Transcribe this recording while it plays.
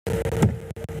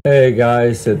Hey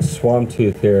guys, it's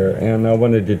Swamptooth here, and I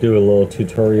wanted to do a little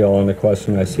tutorial on a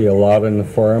question I see a lot in the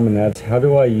forum, and that's how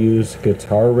do I use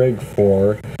Guitar Rig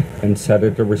 4 and set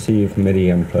it to receive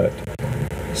MIDI input.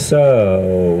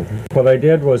 So what I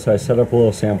did was I set up a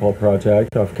little sample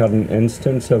project. I've got an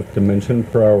instance of Dimension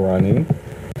Pro running,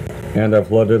 and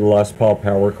I've loaded Les Paul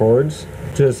power chords,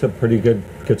 which is a pretty good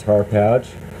guitar patch.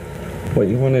 What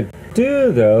you want to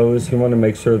do though is you want to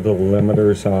make sure the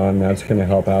limiter's on. That's going to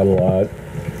help out a lot.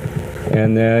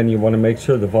 And then you want to make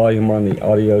sure the volume on the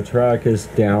audio track is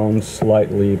down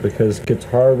slightly because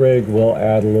Guitar Rig will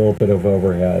add a little bit of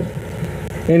overhead.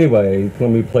 Anyway, let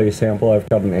me play a sample. I've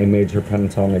got an A major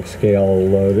pentatonic scale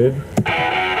loaded.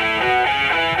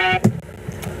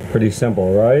 Pretty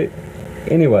simple, right?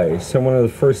 Anyway, so one of the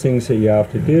first things that you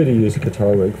have to do to use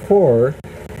Guitar Rig 4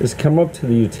 is come up to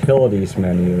the Utilities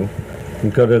menu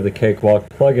and go to the Cakewalk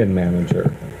Plugin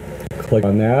Manager. Click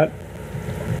on that.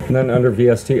 And then under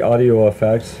VST Audio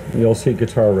Effects, you'll see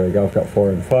Guitar Rig. I've got 4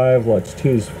 and 5. Let's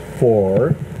choose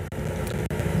 4.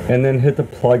 And then hit the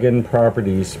Plugin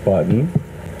Properties button.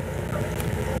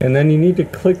 And then you need to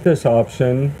click this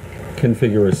option,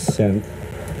 Configure a Synth.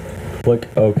 Click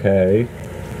OK.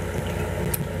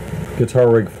 Guitar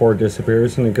Rig 4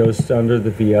 disappears and it goes under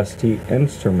the VST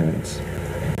Instruments.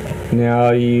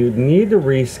 Now you need to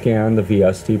rescan the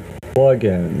VST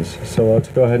plugins. So let's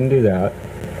go ahead and do that.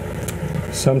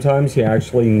 Sometimes you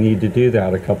actually need to do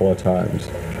that a couple of times.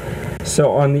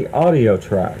 So on the audio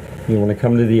track, you want to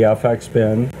come to the FX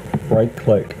bin, right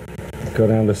click, go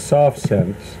down to Soft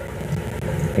Synths,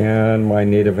 and my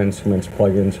Native Instruments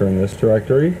plugins are in this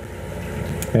directory.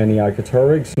 And yeah, Guitar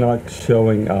Rig's not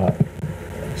showing up.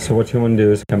 So what you want to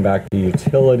do is come back to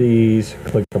Utilities,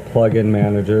 click the Plugin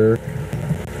Manager,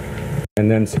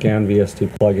 and then scan VST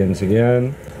plugins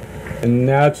again. And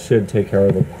that should take care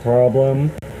of the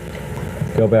problem.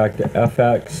 Go back to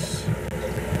FX,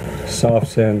 Soft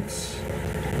Synths,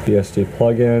 VST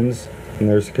plugins, and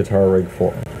there's Guitar Rig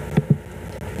 4.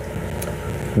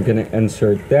 I'm going to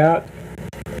insert that.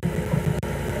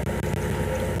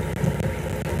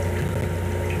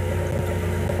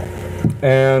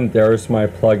 And there's my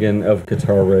plugin of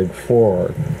Guitar Rig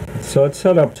 4. So it's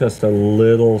set up just a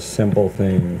little simple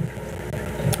thing.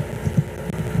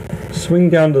 Swing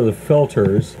down to the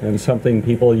filters and something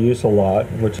people use a lot,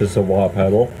 which is the wah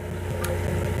pedal.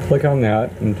 Click on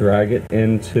that and drag it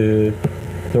into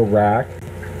the rack.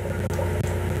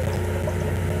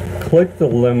 Click the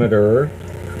limiter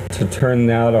to turn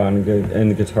that on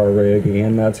in Guitar Rig,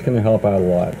 and that's going to help out a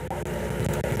lot.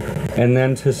 And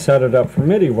then to set it up for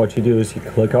MIDI, what you do is you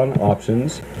click on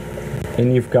Options,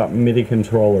 and you've got MIDI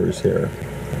controllers here.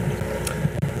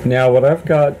 Now what I've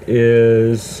got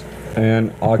is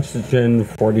an Oxygen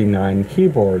 49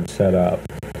 keyboard set up.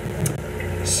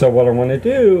 So what I want to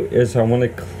do is I want to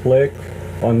click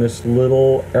on this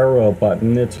little arrow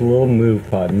button. It's a little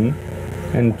move button,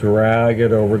 and drag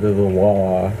it over to the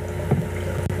wah.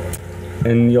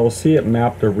 And you'll see it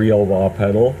mapped to real wah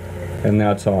pedal, and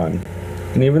that's on.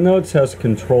 And even though it says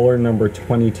controller number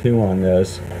 22 on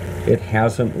this, it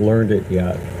hasn't learned it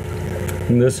yet.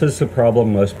 And this is the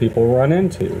problem most people run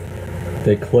into.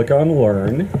 They click on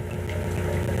Learn,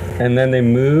 and then they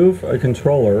move a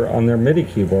controller on their MIDI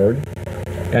keyboard,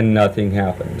 and nothing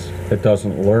happens. It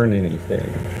doesn't learn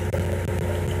anything.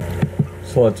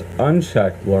 So let's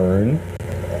uncheck Learn,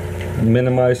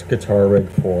 minimize Guitar Rig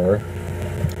 4,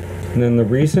 and then the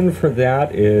reason for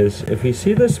that is, if you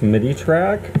see this MIDI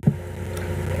track,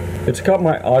 it's got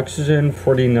my Oxygen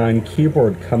 49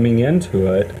 keyboard coming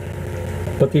into it,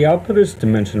 but the output is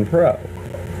Dimension Pro.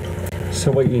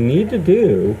 So what you need to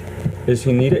do is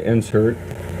you need to insert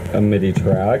a MIDI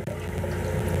track,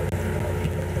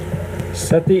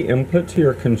 set the input to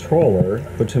your controller,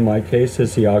 which in my case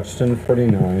is the Oxygen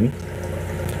 49,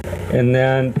 and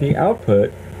then the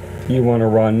output you want to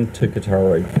run to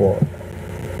Guitar Rig 4.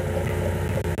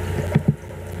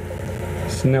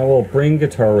 So now we'll bring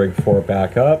Guitar Rig 4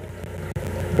 back up.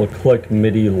 We'll click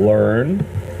MIDI Learn,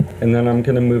 and then I'm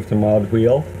going to move the mod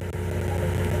wheel.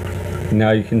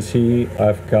 Now you can see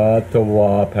I've got the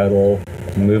wah pedal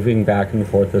moving back and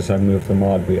forth as I move the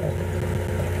mod wheel.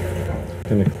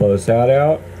 Going to close that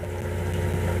out.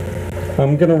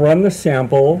 I'm going to run the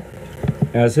sample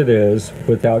as it is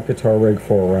without Guitar Rig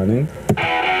 4 running.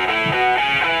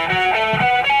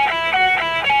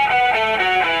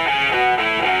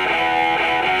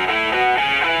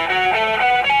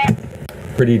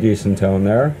 Pretty decent tone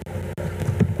there.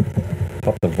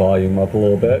 Pop the volume up a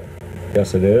little bit.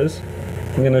 Yes, it is.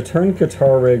 I'm going to turn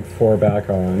Guitar Rig 4 back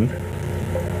on.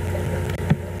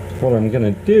 What I'm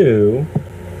going to do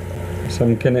is So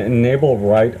I'm going to enable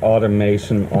write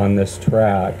automation on this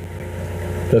track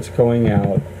that's going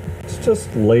out. Let's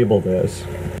just label this.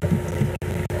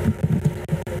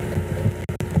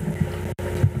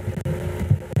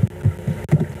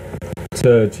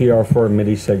 To TR4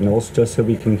 MIDI signals, just so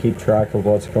we can keep track of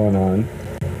what's going on.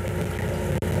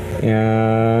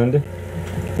 And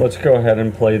let's go ahead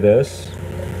and play this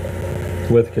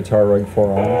with Guitar Rig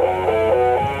 4 on.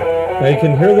 Now you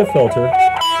can hear the filter.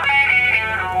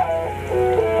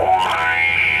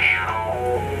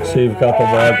 So you've got the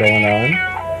wah going on.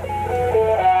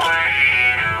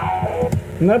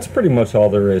 And that's pretty much all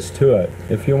there is to it.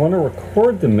 If you want to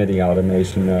record the MIDI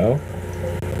automation though,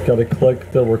 you've got to click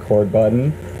the record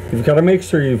button. You've got to make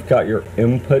sure you've got your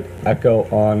input echo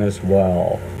on as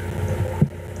well,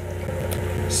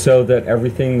 so that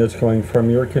everything that's going from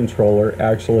your controller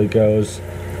actually goes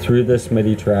through this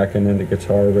MIDI track and into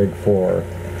Guitar Rig 4.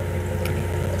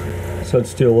 So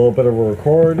let's do a little bit of a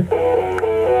record.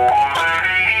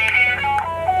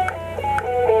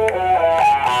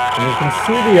 And you can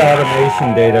see the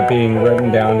automation data being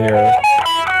written down here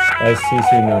as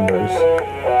CC numbers.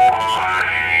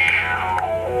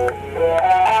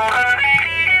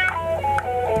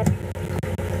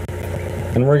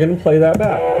 And we're going to play that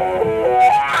back.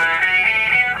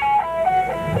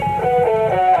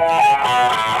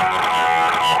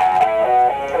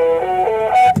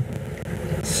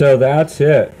 So that's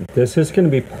it. This is going to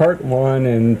be part 1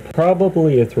 and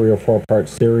probably a 3 or 4 part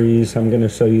series. I'm going to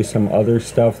show you some other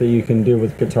stuff that you can do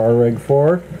with Guitar Rig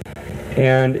 4.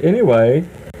 And anyway,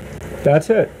 that's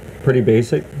it. Pretty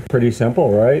basic, pretty simple,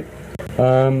 right?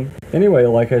 Anyway,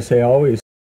 like I say always,